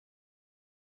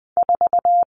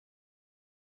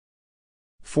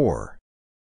4.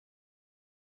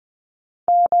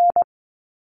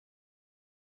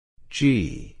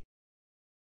 G.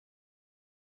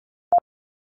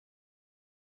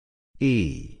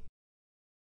 E.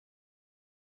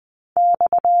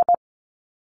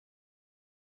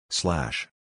 Slash.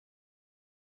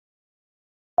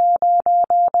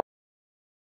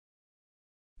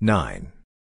 Nine.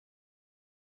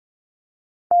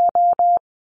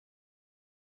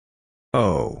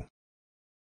 O.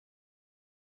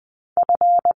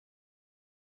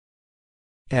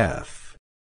 F.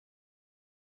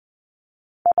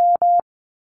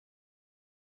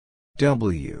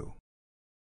 W.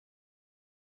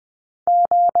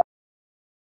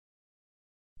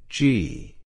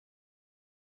 G.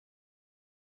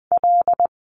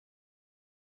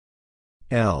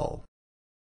 L.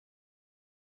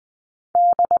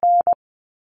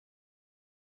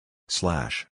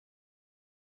 Slash.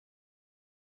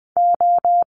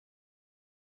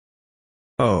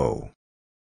 O.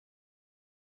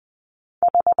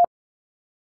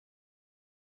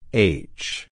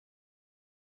 H.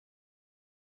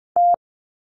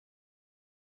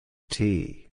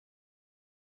 T.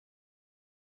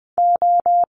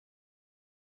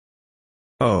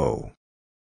 O.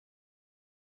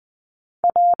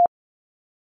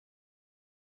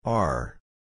 R.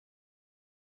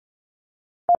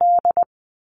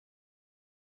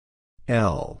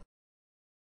 L.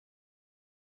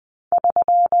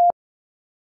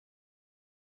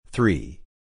 Three.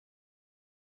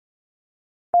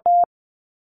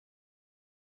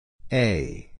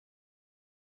 A.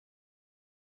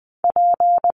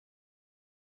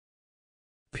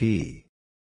 P.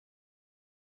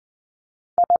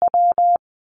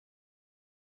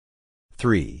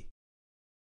 Three.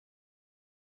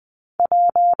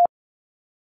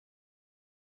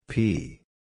 P.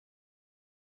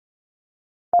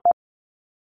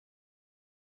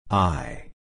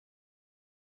 I.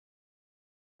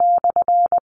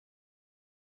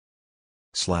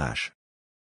 Slash.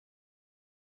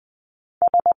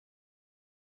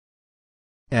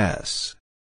 S.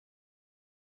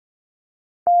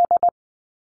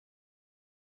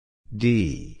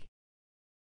 D.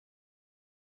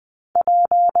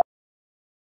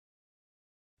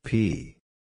 P.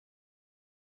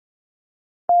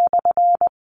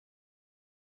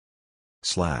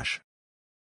 Slash.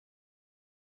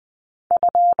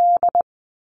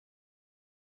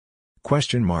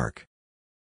 Question mark.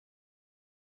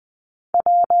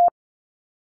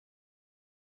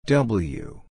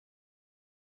 W.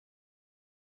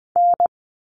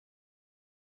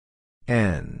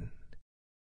 N.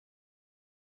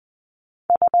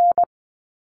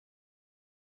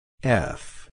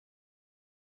 F.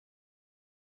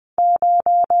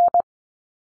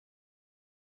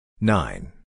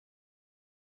 Nine.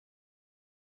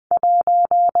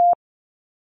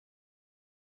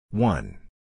 One.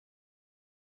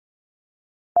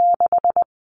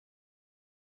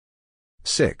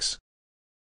 Six.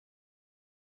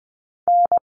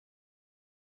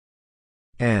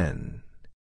 N.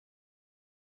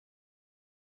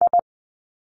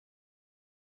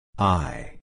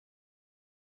 I.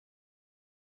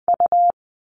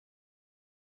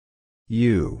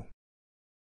 U.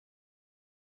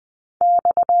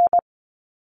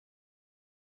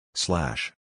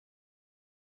 Slash.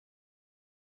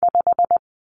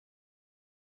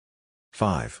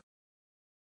 5.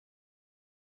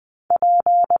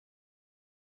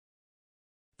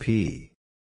 P.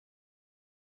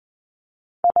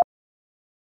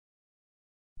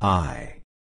 I.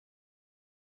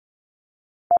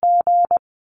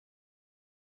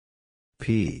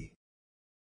 P.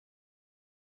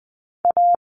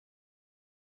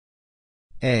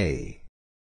 A.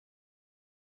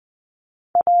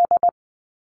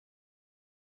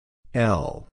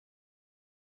 L.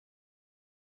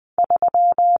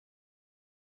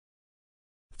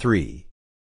 Three.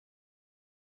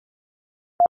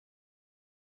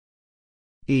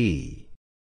 E.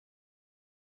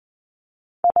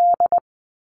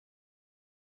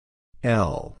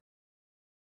 L.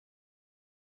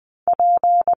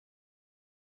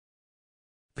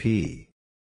 P.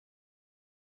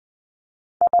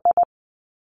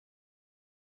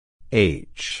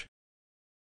 H.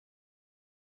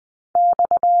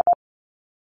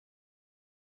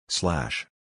 Slash.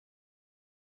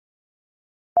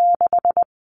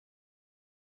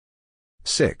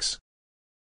 6.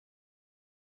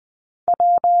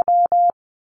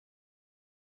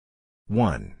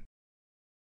 One.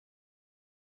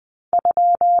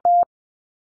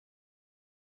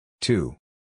 Two.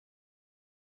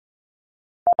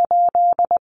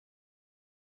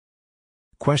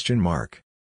 Question mark.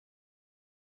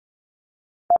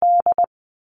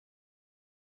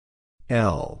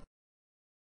 L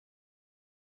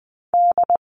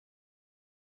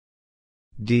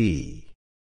D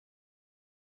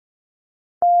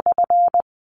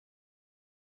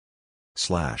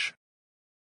slash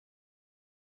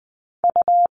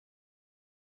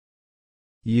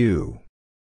U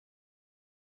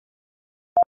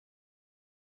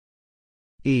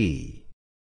E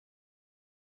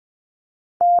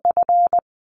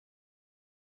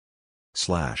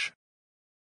slash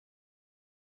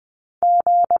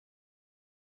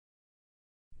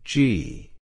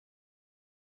G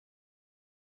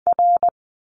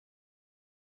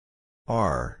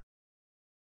R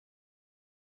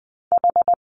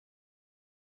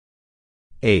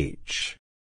H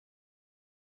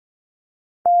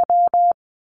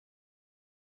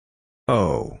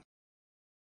O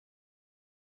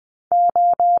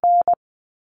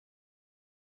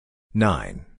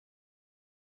nine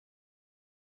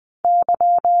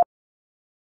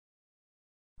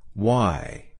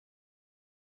Y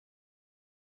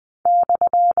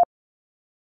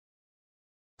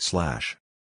slash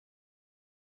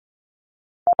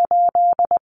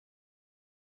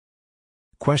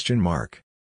question mark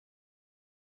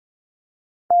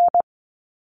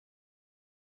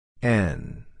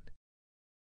N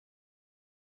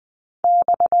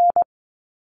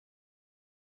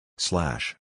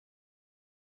slash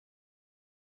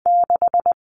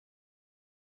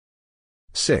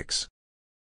six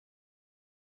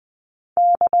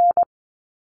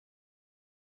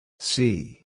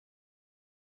C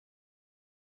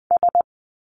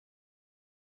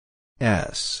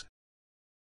S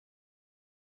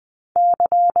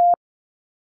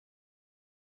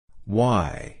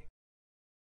Y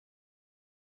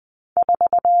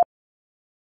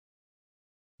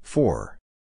four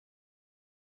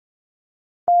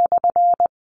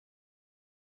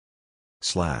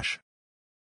slash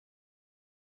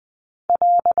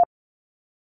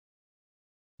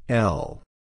L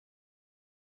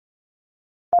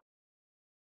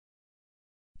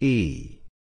E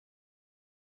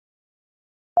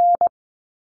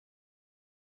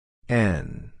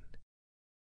N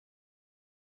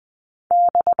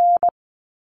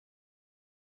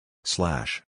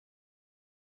slash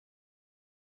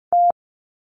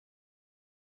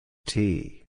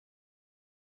T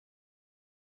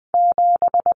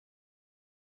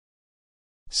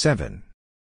seven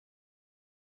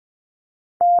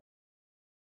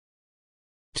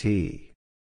T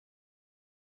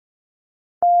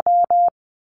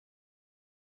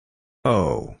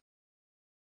O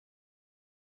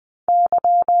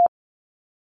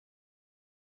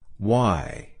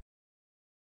Y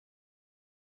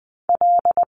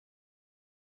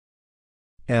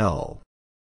L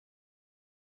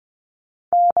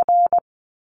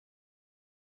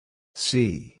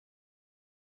C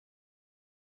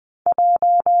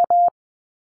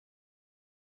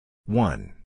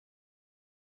one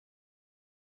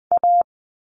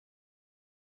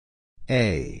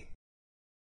A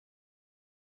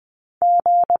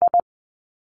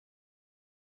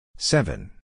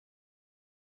seven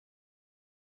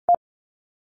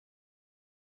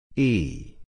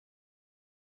E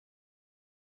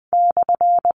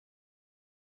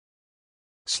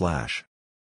slash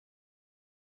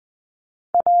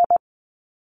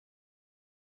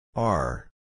R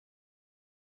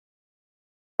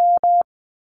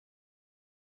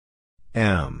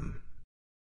M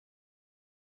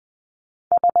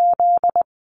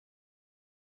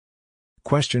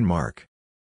question mark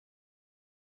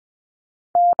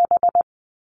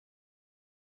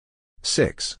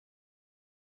six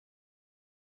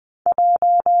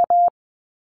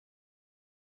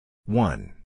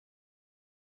one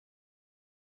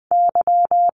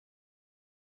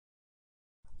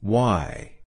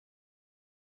Y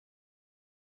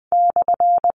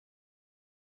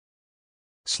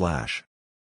slash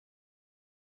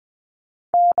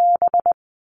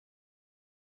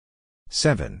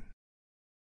seven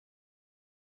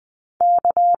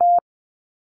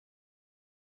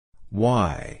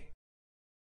Y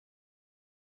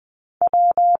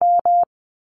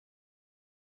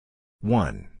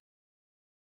one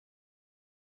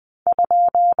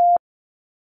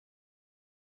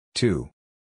two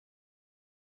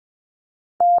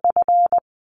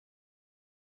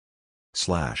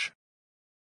slash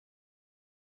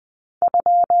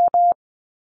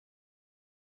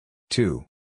two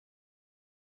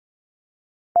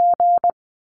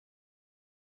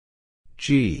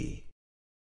G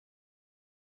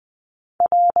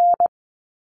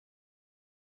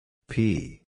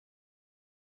P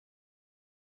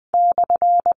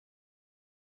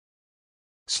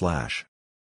slash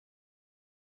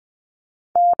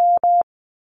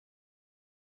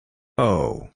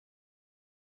O.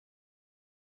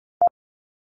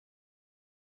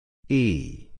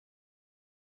 E.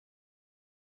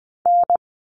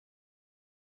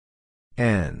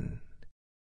 N.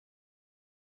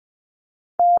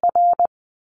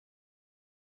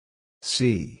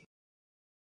 C.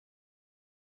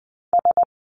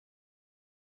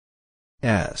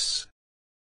 S.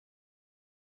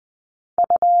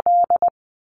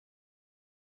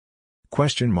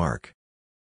 Question mark.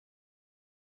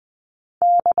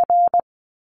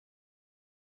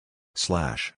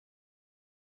 Slash.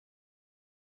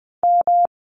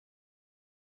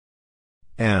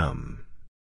 M.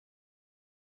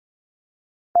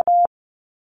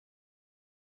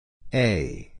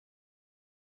 A.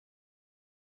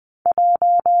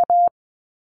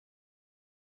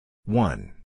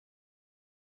 One.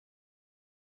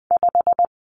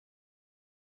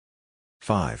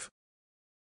 5.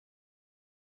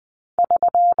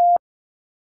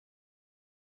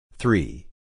 3.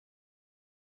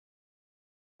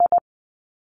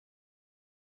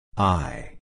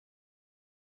 I.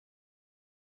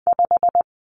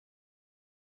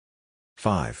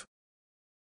 5.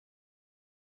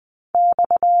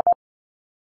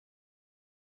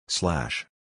 Slash.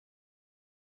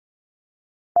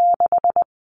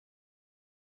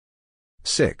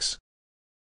 6.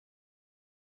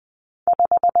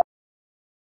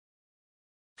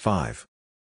 5.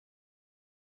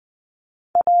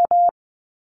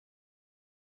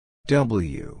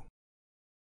 W.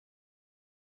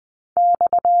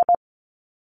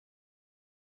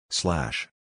 Slash.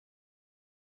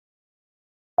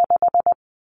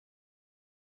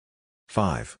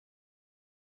 5.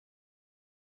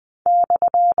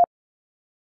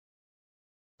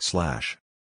 Slash.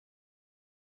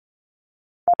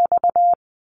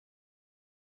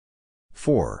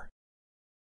 4.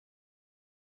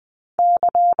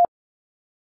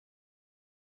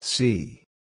 C.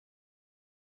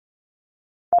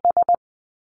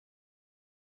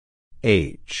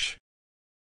 H.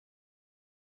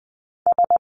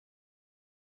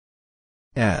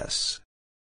 S.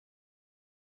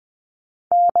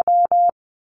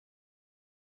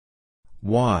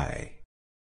 Y.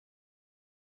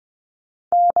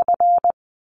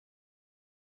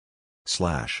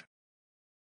 Slash.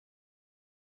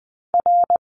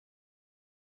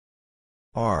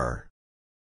 R.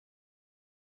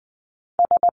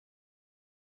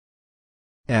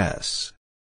 S.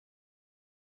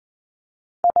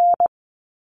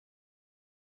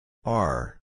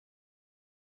 R.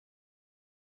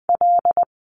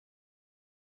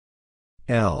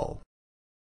 L.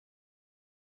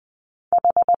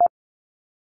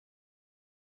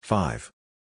 5.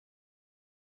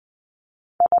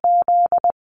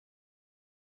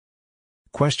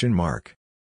 Question mark.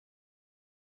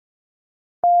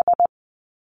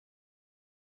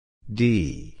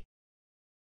 D.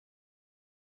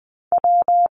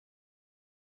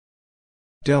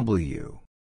 W.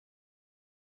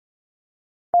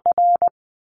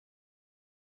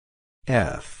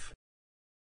 F.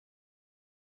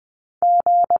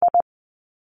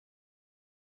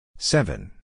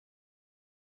 7.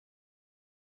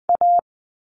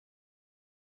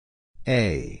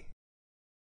 A.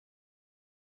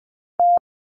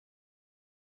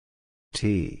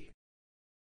 T.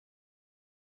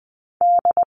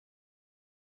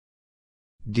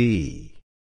 D.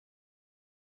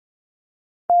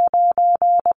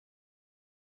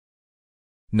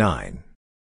 Nine.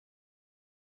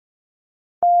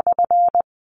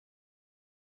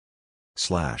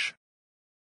 Slash.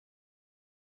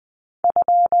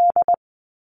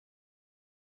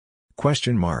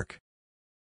 Question mark.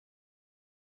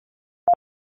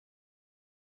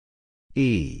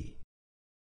 E.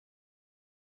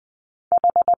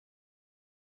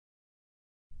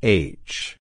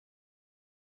 H.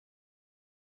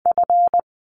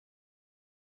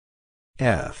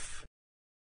 F.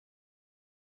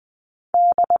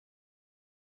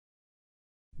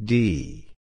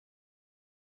 D.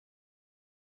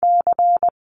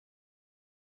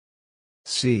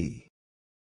 C.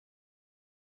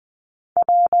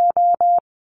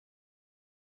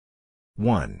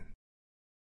 One.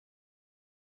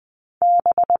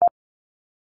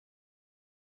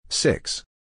 6.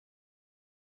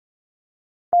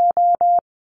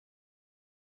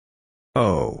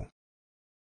 O.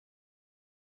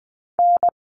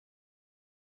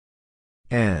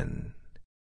 N.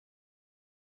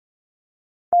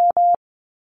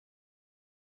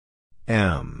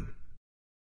 M.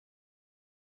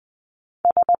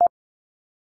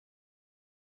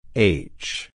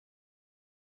 H.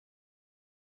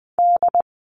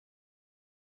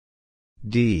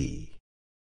 D.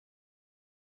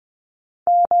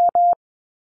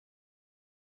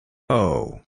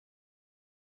 O.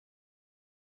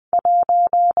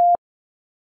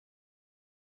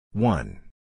 1.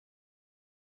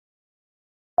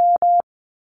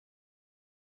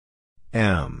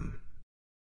 M.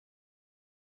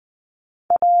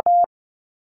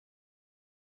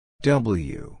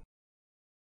 W.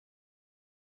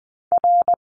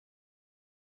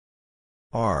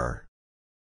 R.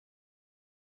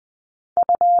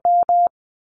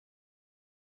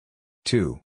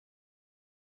 Two.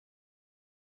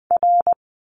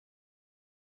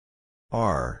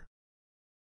 R.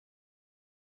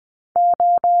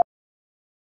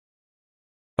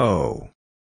 O.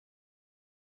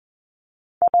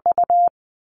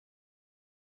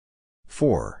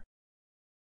 4.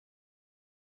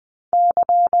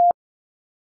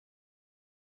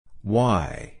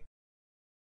 Y.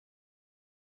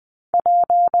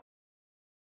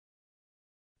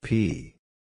 P.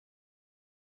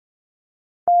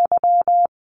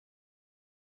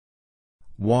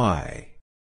 Y.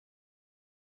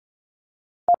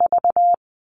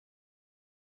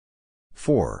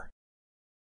 Four.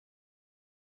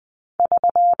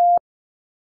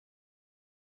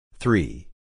 Three.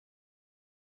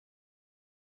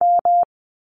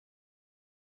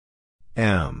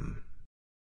 M.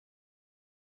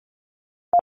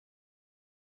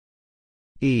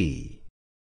 E.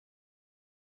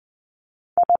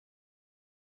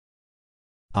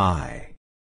 I.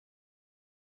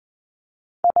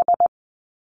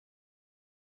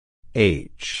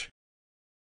 H.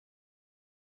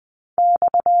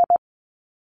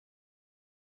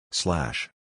 Slash.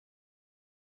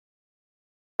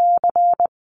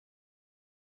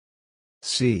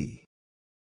 C.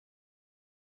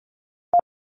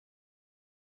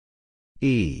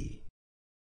 E.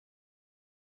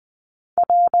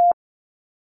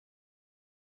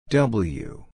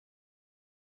 W.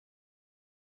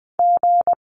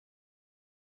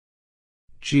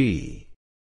 G.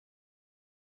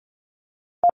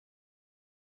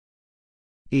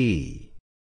 E.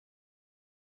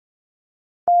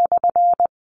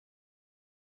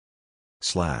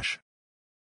 Slash.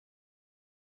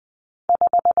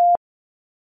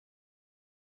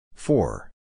 4.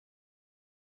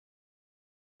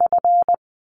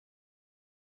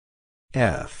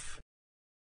 F.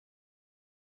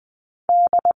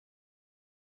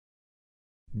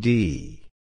 D.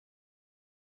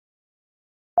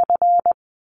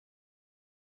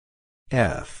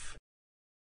 F.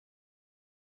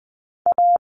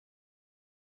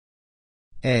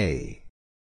 A.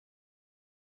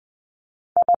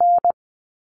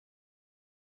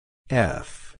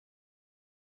 F.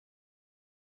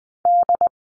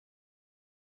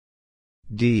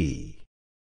 D.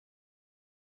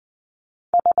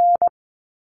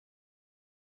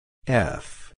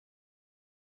 F.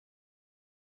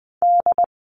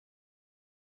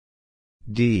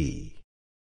 D.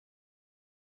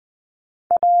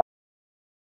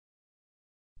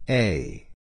 A.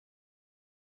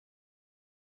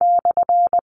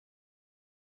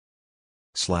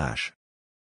 Slash.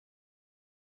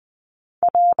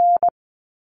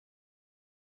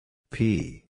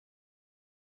 P.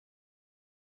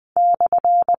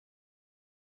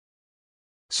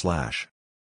 Slash.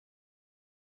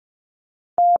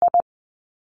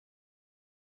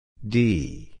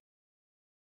 D.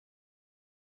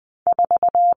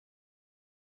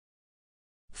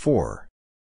 4.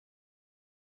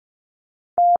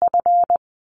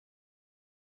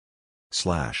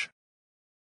 Slash.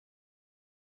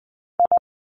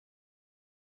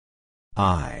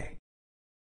 I.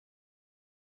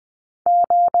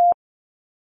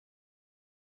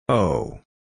 O.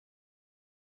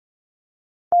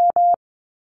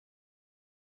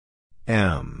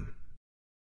 M.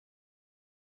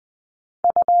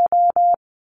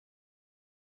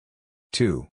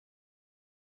 Two.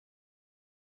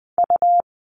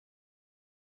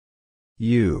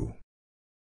 U.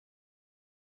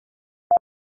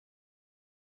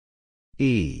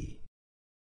 E.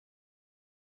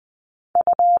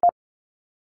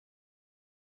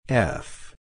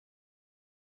 F.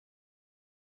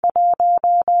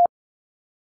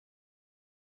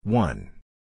 One.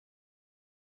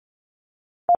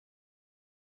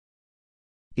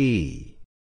 E.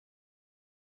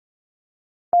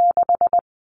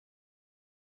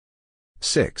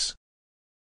 Six.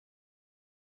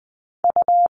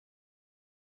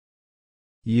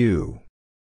 U.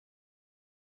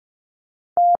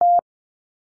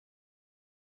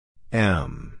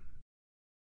 M.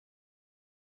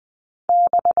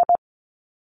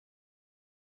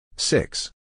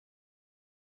 Six.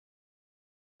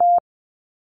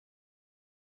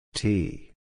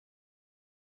 T.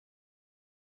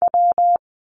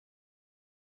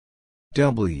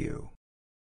 W.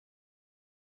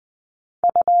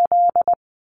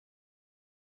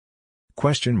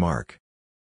 Question mark.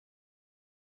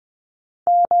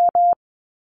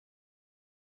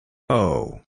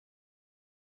 O.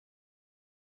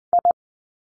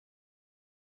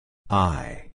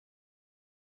 I.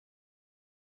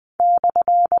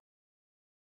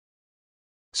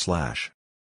 Slash.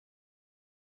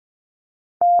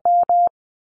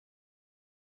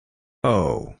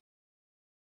 O.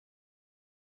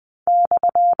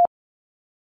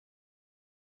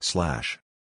 Slash.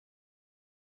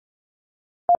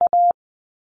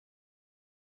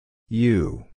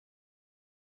 U.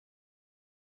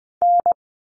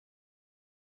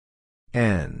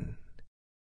 N.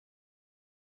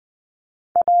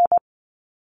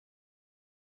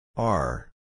 R.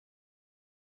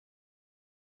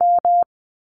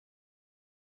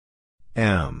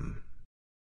 M.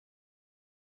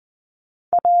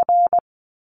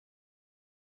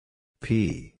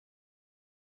 P.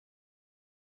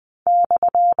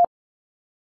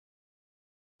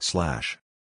 Slash.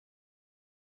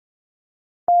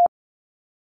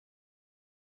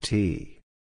 T.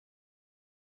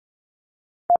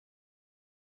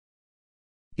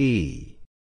 E.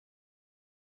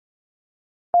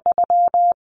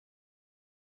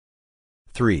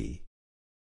 Three.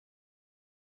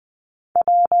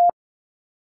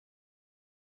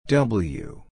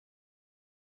 W.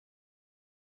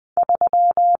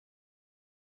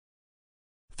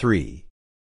 Three.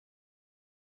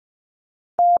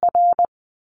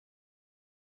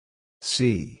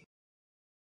 C.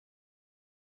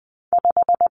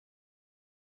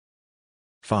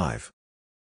 5.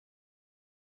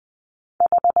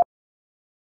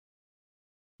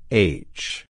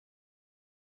 H.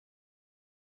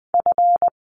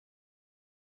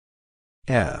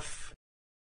 F.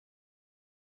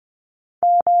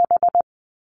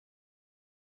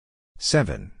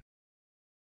 7.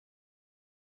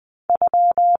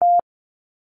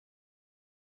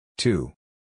 2.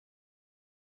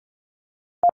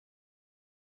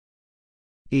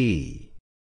 E.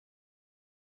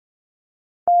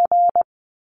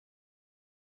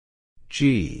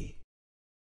 G.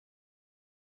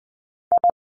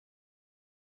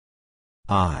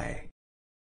 I.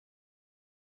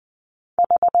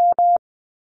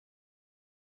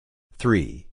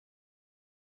 Three.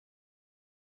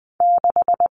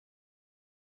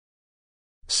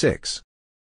 Six.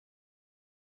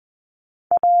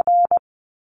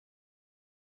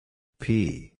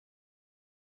 P.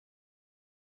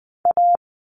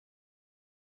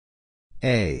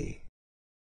 A.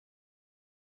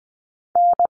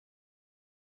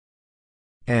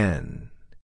 N.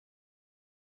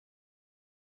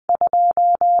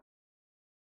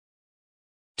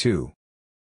 2.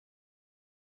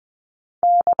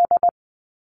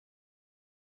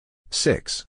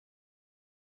 6.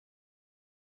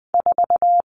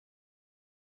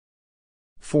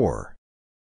 4.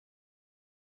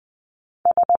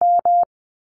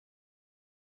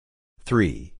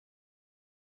 3.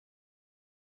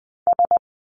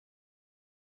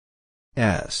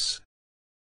 S.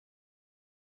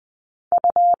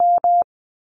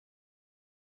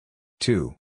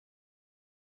 Two.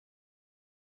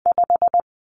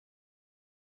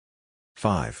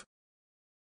 5.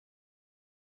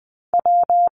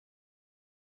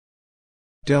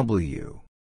 W.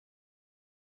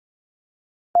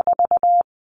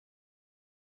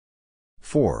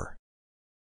 Four.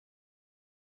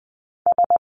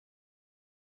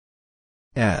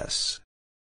 S.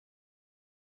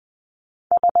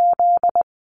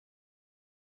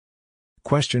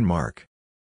 Question mark.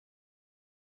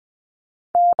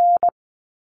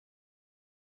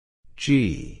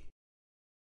 G.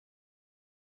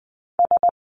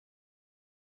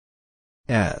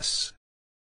 S.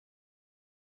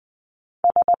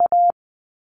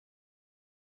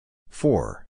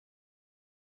 4.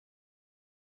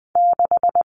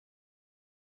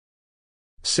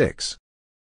 6.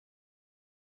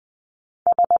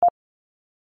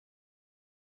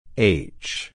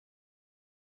 H.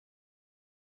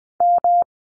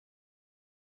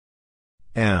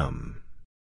 M.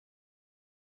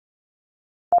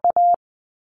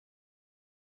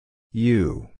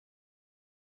 U.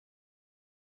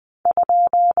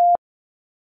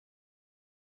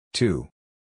 Two.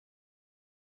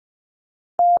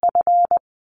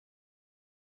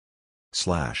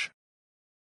 Slash.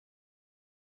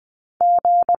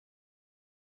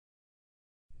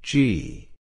 G.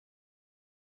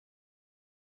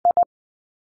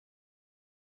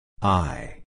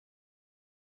 I.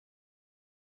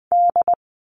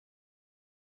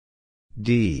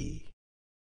 D.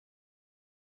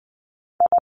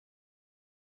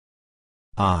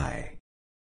 I.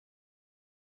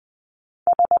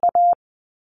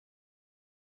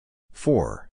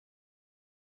 4.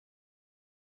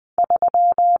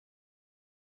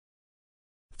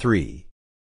 Three.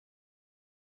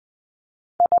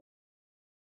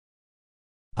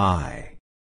 I.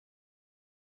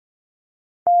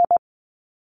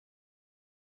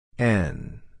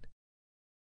 N.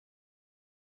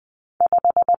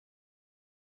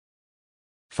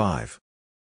 Five.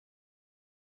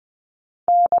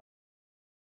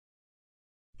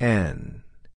 N.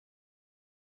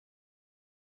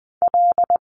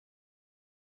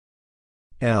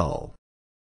 L.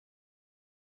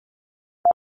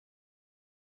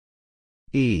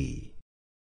 E.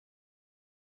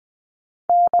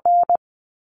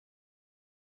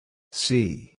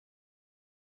 C.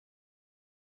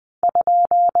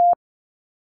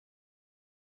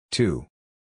 Two.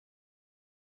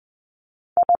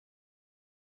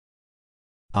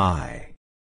 I.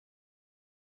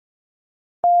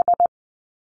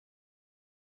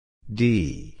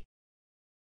 D.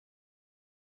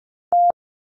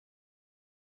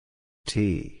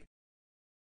 T.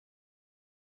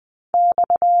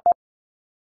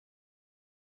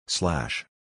 Slash.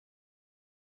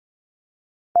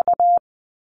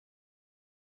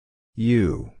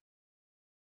 U.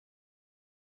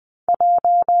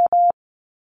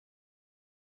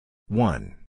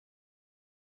 One.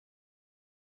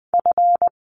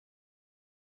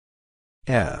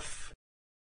 F.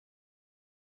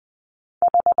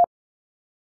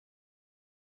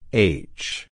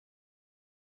 H.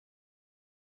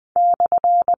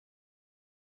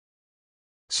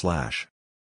 Slash.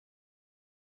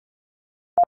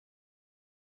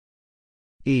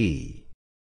 E.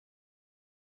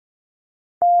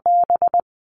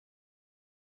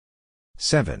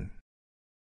 Seven.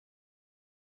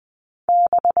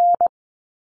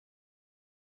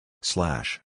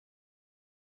 Slash.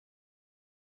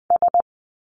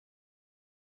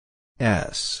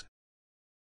 S.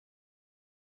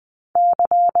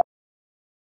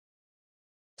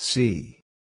 C.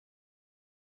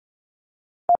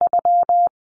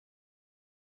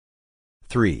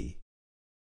 Three.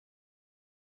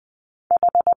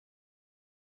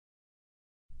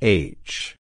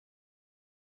 H.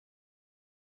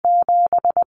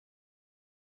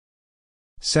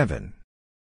 Seven.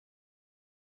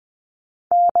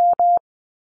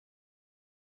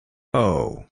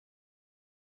 O.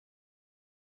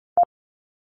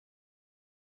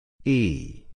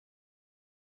 E.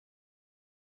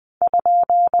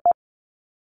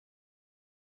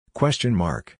 Question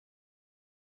mark.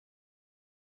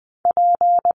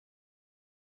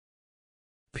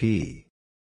 P.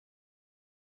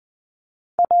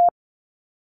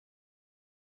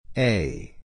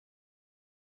 A.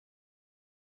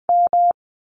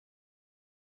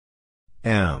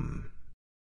 M.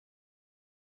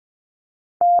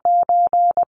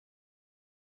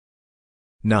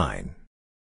 Nine.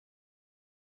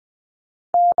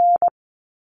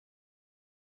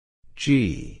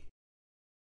 G.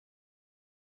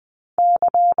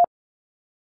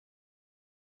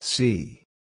 C.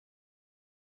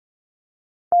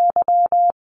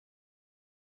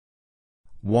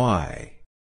 Y.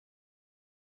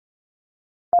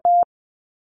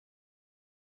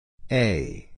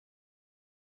 A.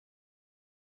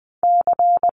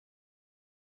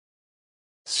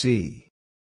 C.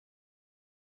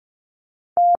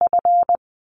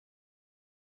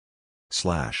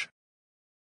 Slash.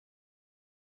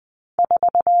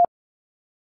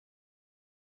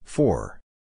 Four.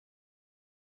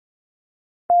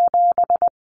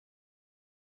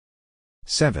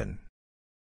 Seven.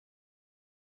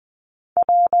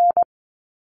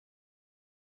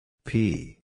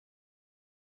 P.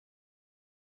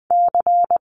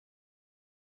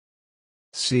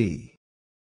 C.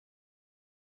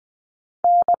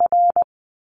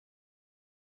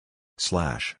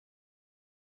 Slash.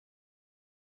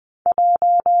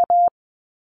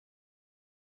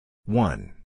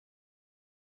 One.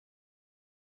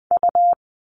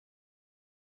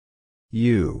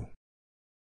 U.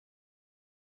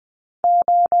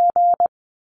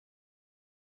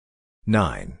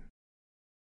 Nine.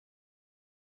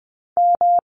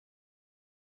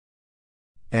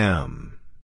 M.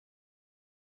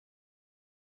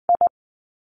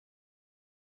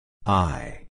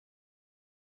 I.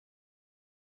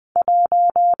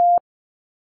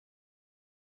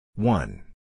 One.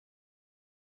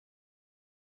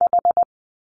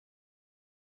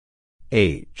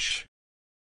 H.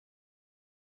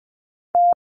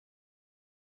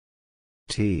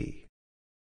 T.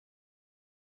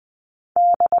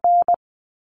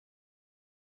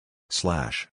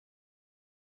 Slash.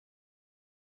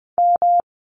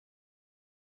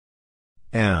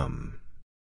 M.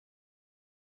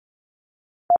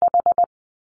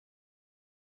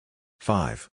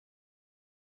 5.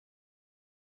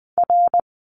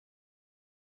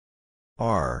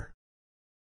 R.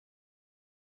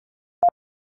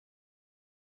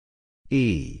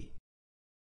 E.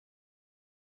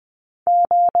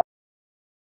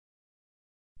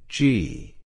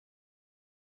 G.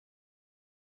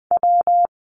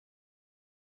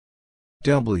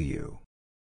 W.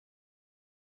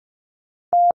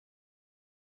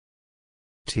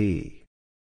 T.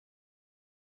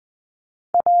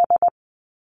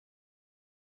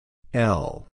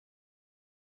 L.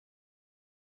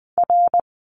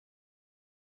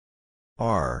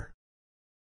 R.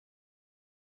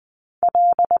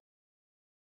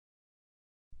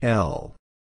 L.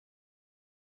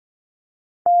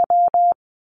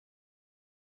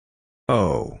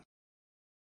 O.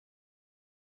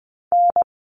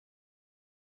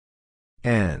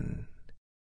 N.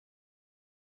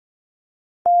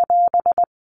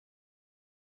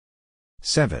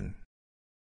 Seven.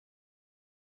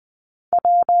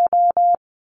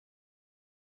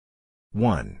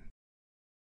 One.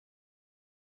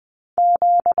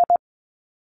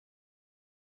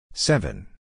 Seven.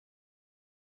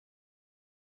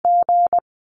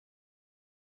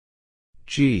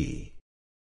 G.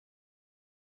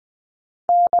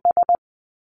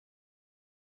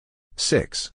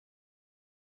 Six.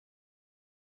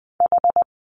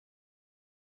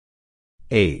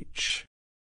 H.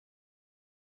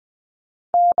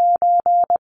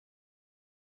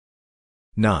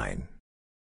 Nine.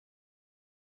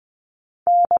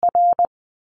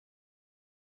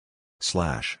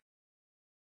 Slash.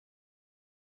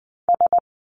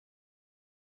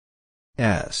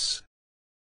 S.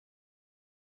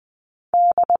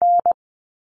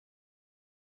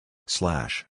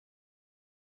 Slash.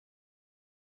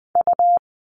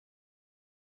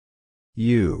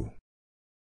 U.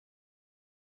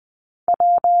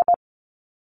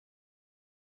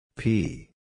 P.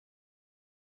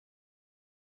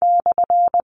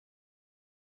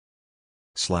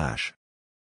 Slash.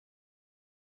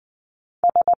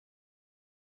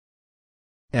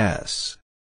 S.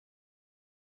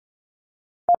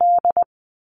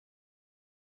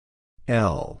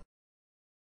 L.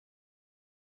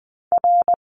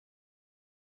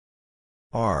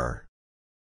 R.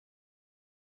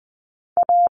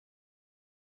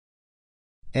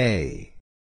 A.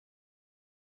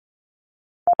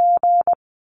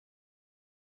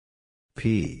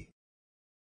 P.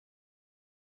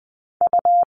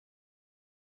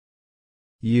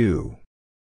 U.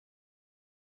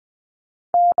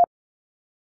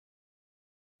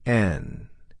 N.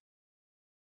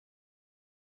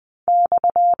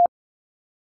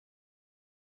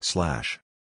 Slash.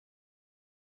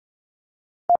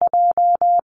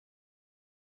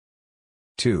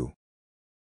 Two.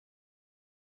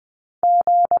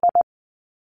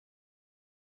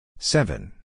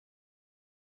 Seven.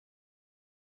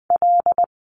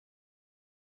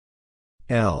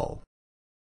 L.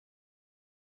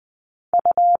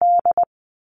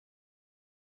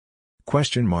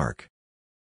 Question mark.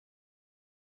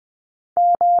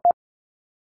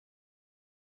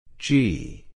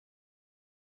 G.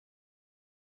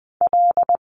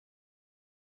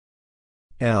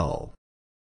 L.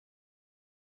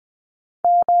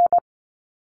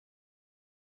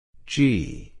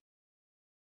 G.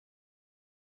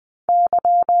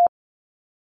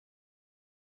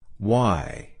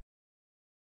 Y.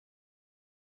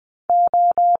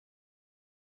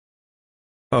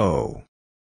 O.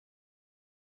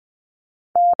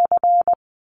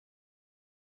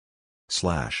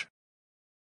 Slash.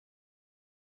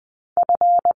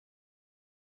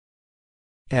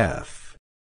 F.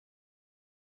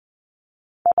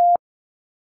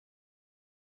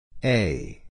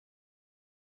 A.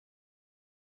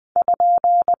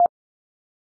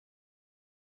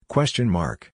 Question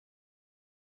mark.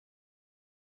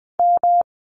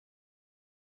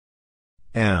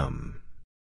 M.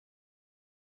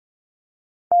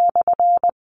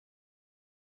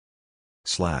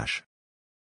 Slash.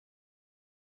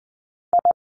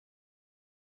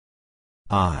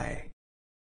 I.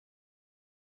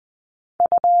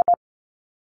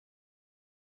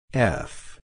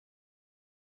 F.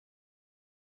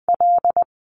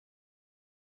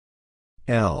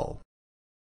 L.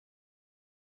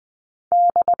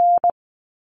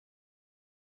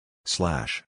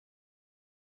 Slash.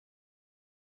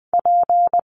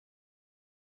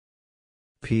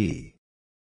 P.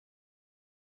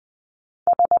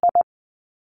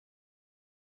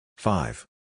 5.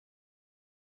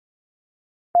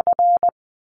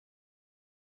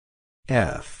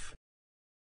 F.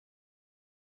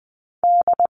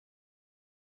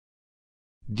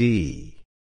 D.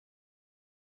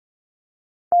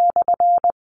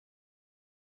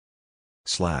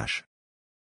 Slash.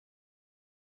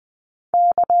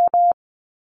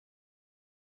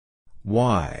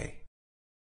 Y.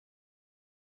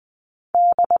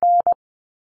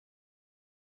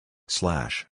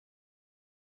 Slash.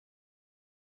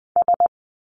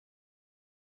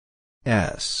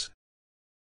 S.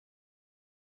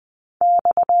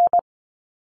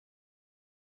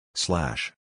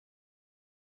 Slash.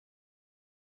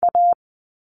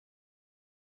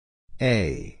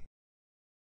 A.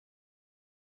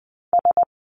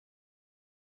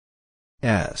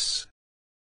 S.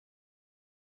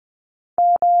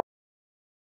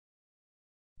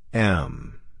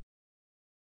 M.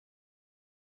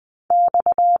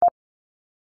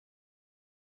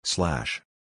 Slash.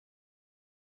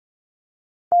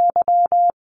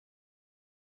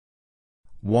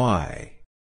 Y.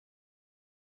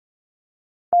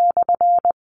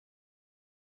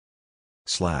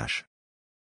 Slash.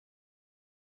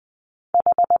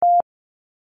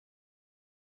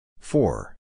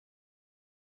 4.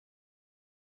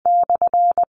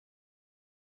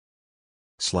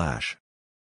 Slash.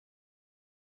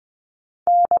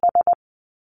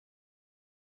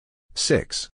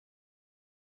 Six.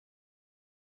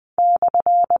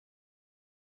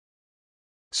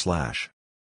 Slash.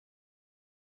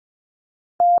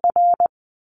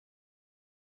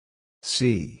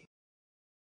 C.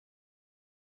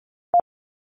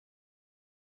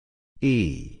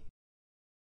 E.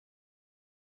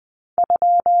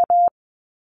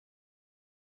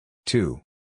 Two.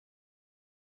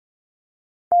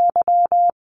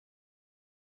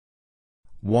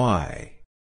 Y.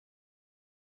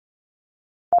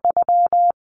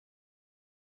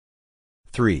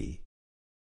 Three.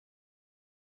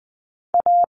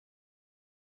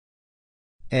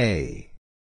 A.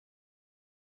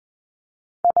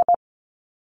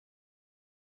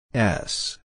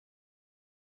 S.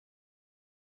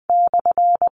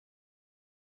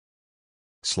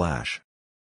 Slash.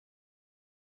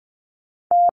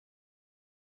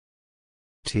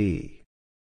 T.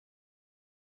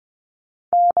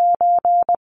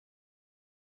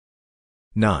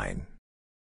 Nine.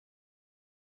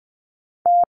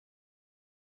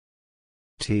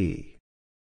 T.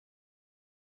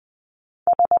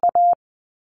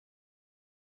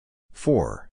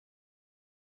 Four.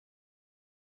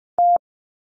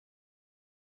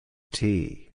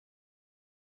 T.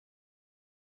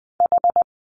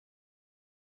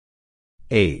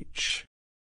 H.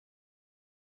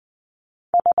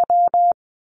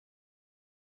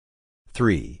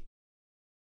 Three.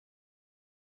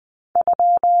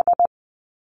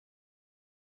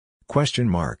 Question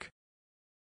mark.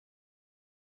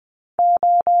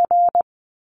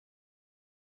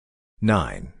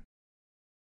 Nine.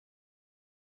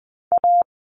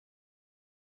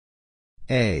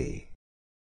 A.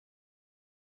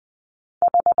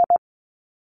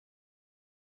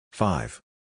 5.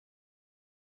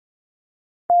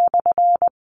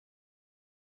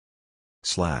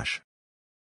 Slash.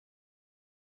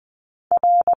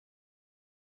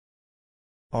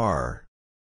 R.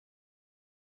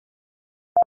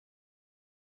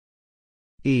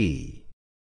 E.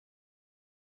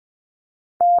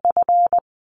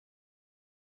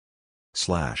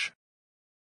 Slash.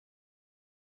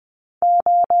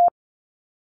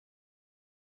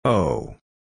 O.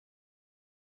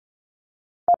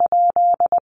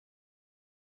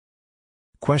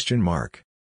 Question mark.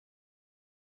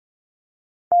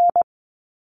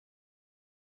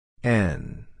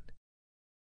 N.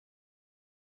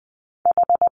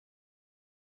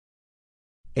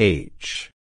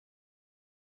 H.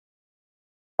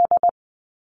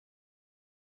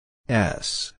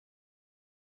 S.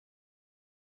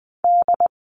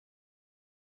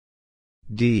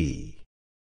 D.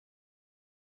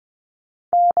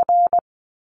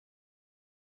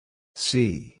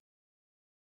 C.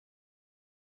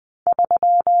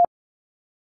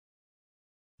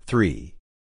 Three.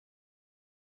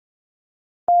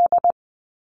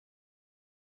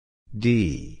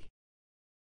 D.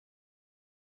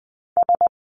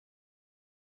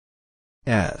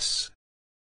 S.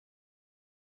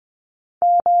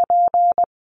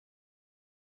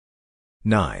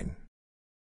 Nine.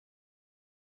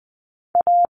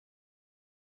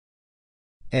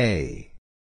 A.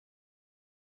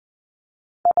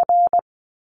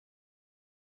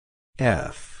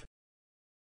 F.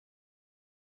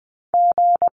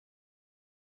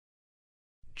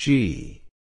 G.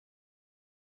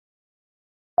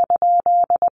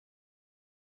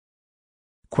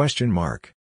 Question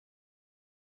mark.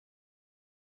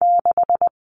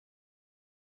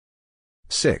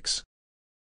 6.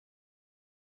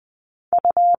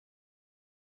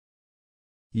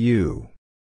 U.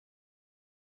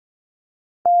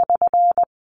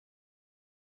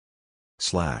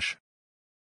 Slash.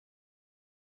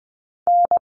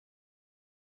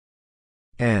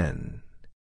 N.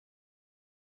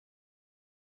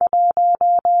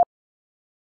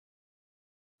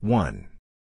 One.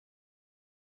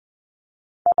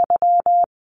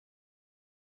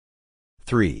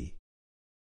 Three.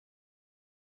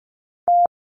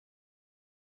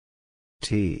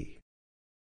 T.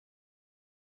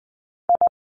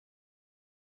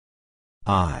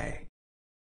 I.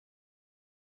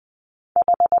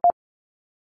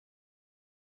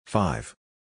 5.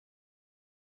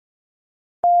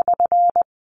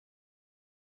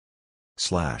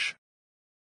 Slash.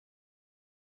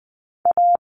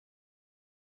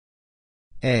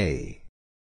 A.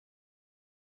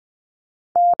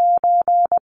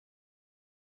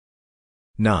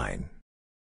 Nine.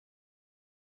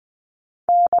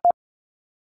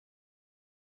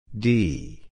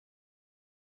 D.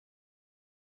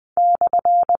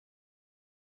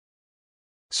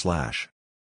 Slash.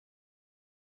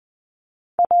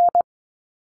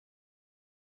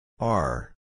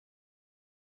 R.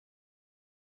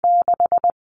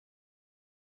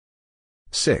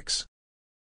 6.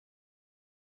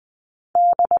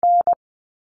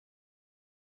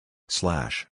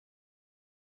 Slash.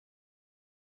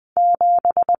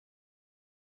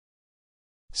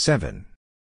 Seven.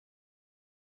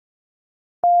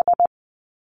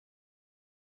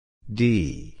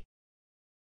 D.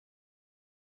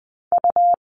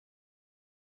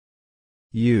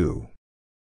 U.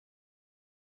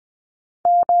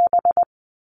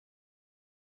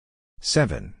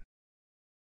 Seven.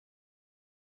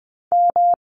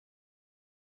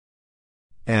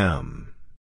 M.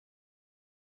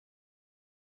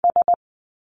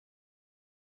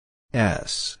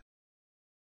 S.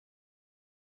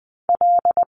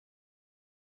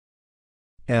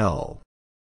 L.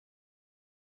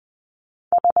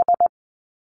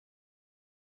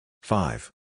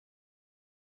 5.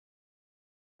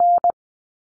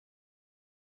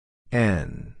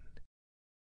 N.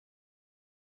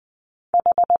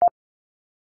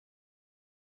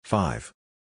 Five.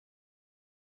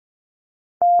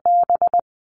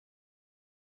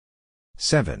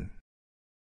 Seven.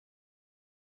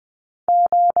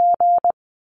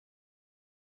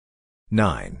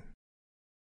 Nine.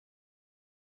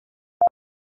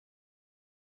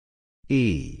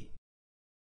 E.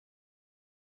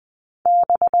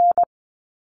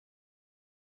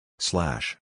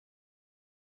 Slash.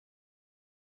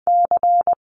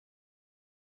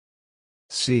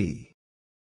 C.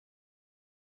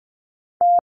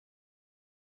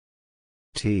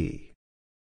 T.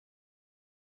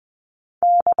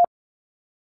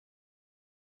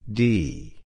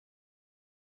 D.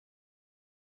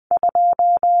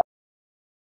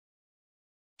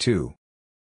 Two.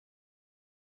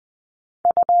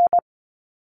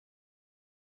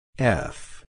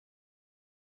 F.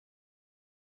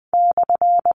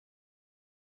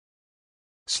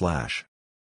 Slash.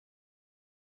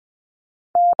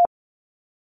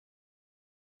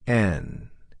 N.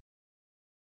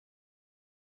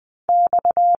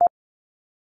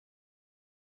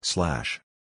 Slash.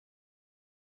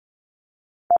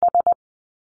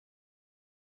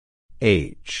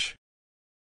 'H.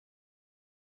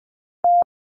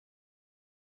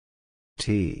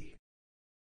 T.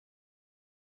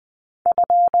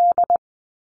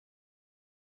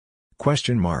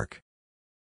 Question mark.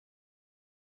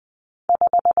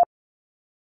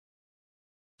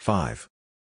 5.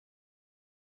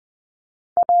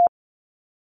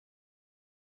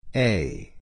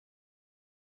 A.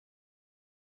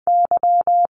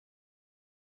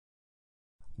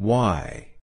 Y.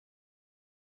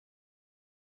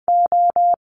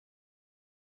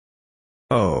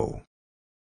 O.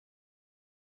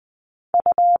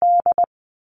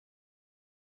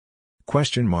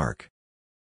 Question mark.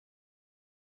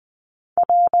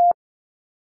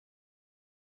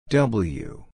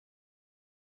 W.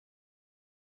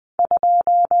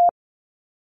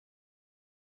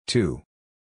 Two.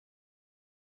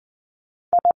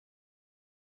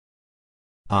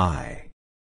 I.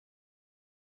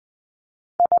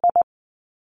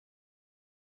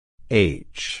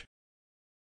 H.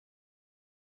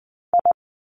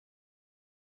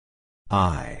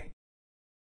 I.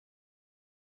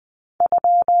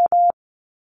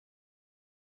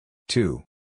 Two.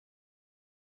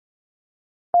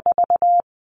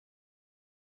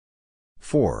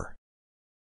 4.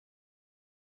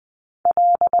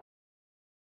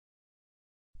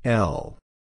 L.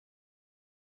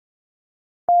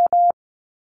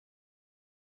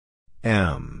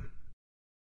 M.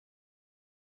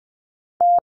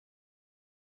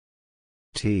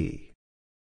 T.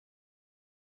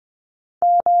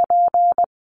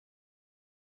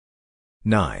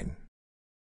 9.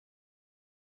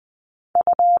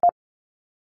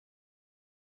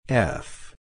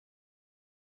 F.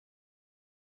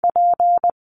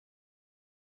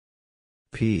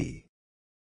 P.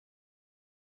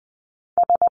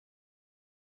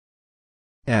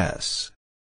 S.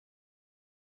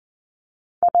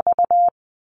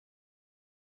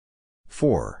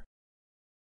 4.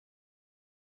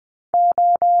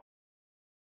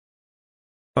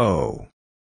 O.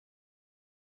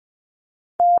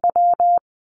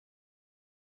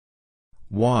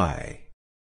 Y.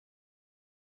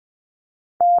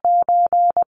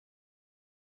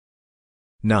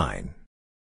 9.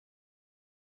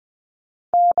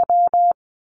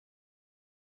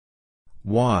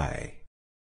 Y.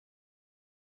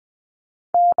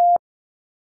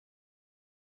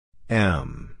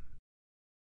 M.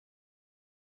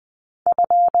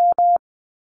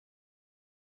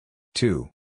 Two.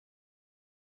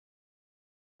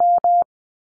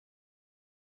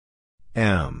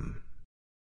 M.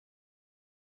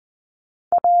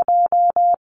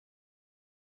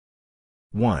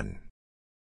 One.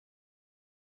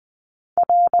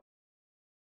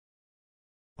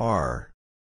 R.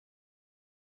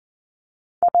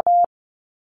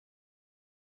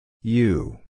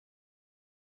 U.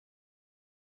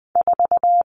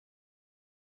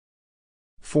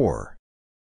 Four.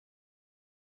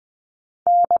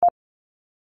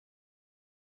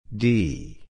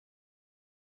 D.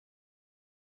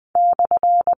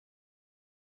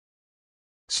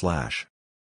 Slash.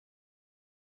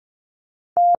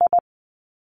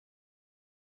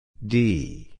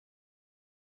 D.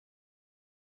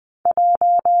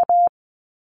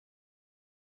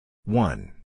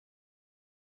 One.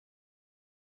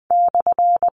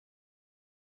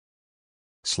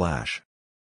 Slash.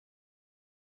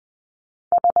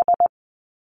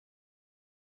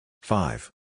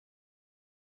 5.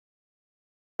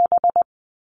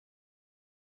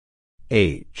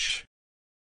 H.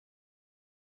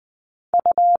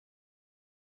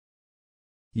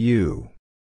 U.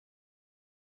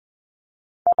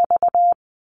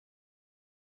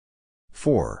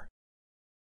 Four.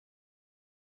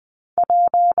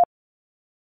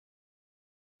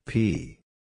 P.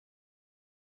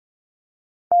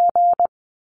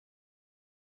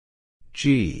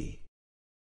 G.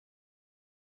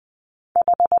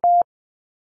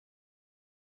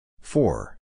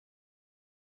 Four.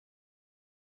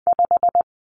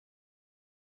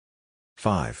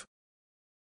 5.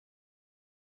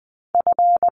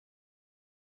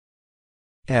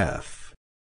 F.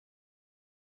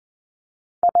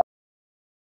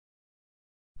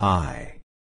 I.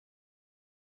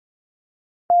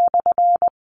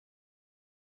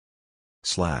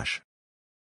 Slash.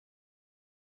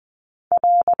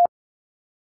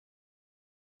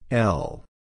 L.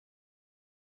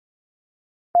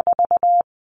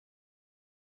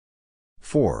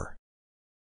 4.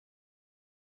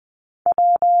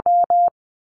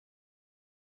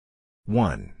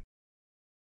 One.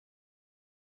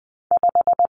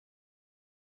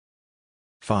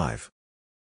 5.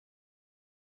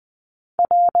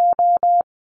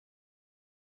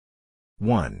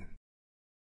 One.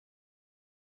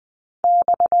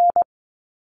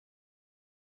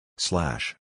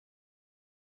 Slash.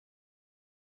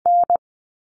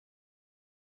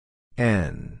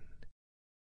 N.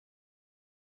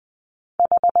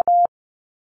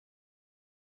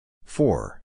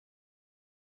 Four.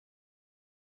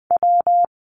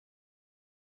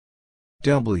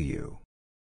 W.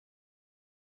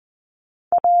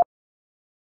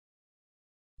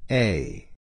 A.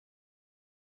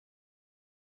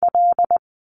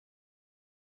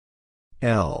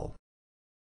 L.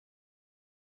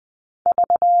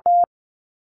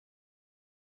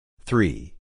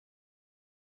 3.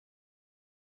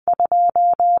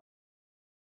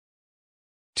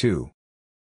 Two.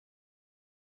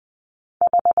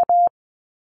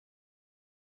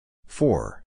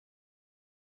 4.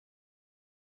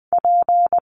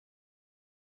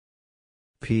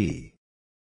 P.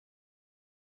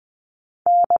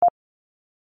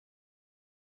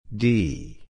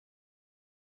 D.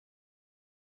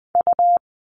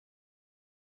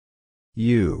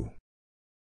 U.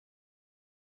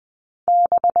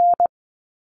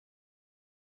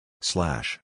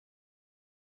 Slash.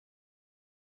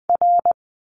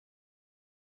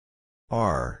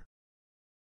 R.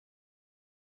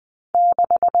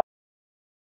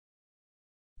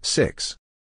 6.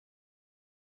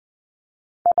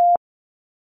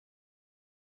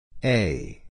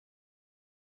 A.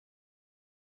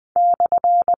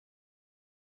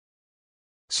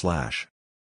 Slash.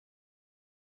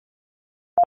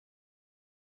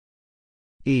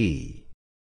 E.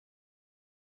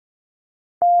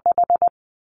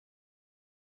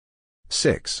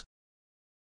 6.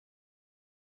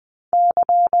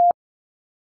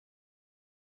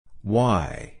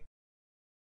 Y.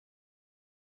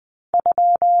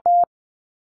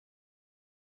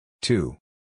 2.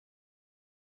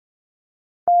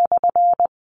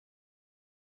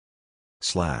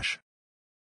 Slash.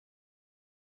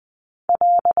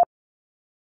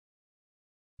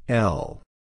 L.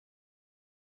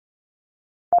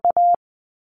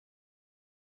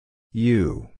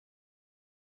 U.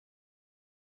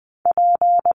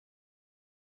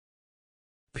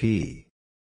 P.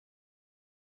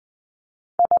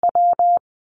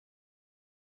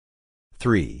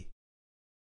 Three.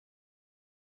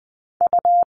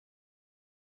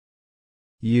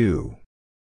 U.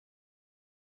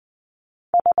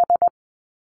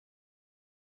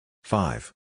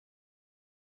 5.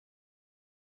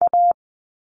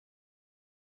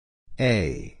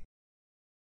 A.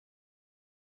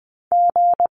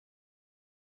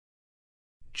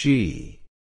 G.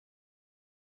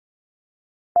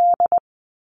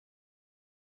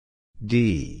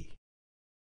 D.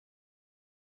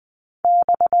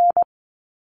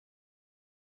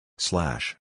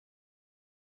 Slash.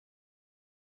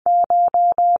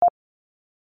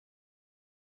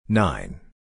 Nine.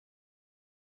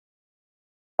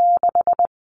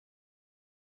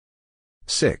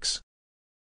 Six.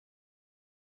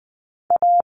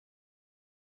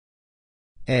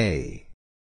 A.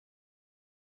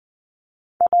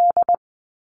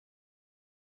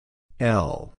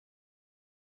 L.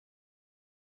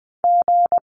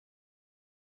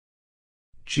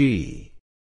 G.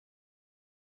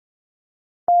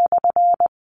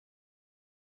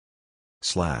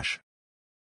 Slash.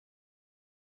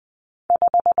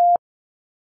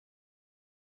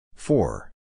 4.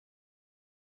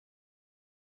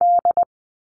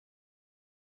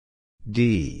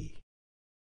 D.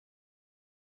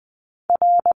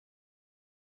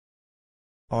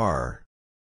 R.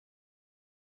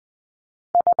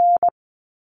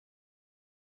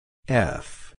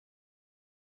 F.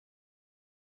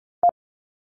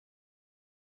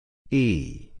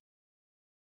 E.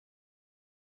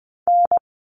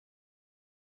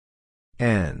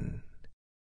 N.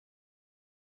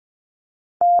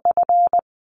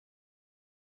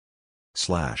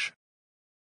 Slash.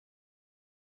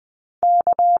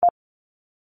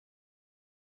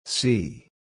 C.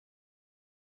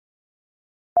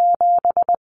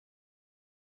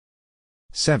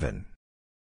 Seven.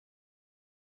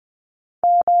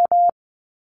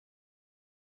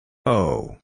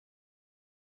 O.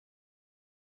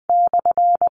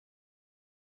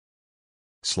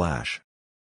 Slash.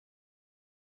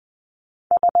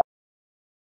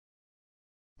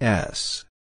 S.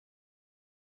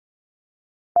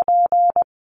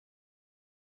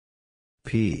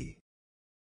 P.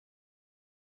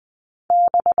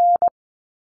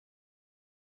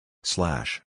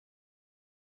 Slash.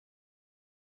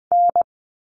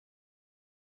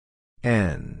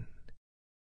 N.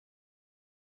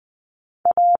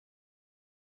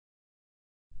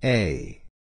 A.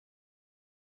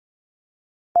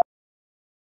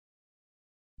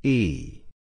 E.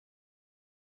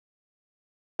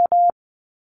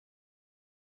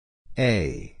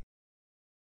 A.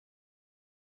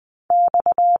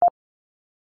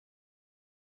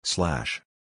 Slash.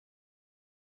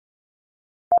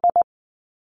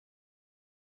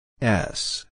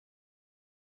 S.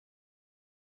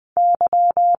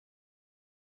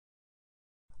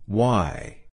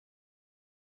 Y.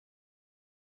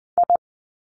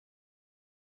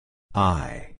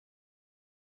 I.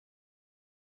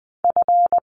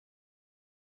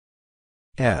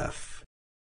 F.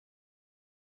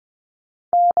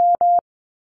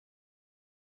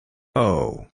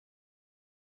 O.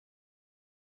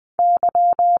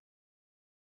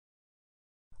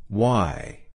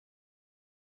 Y.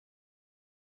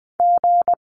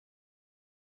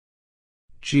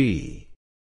 G.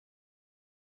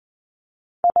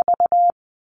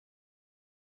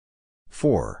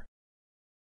 4.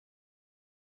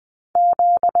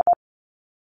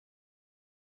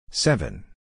 Seven.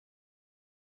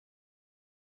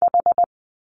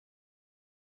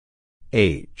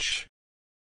 H.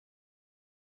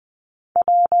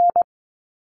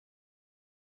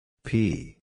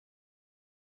 P.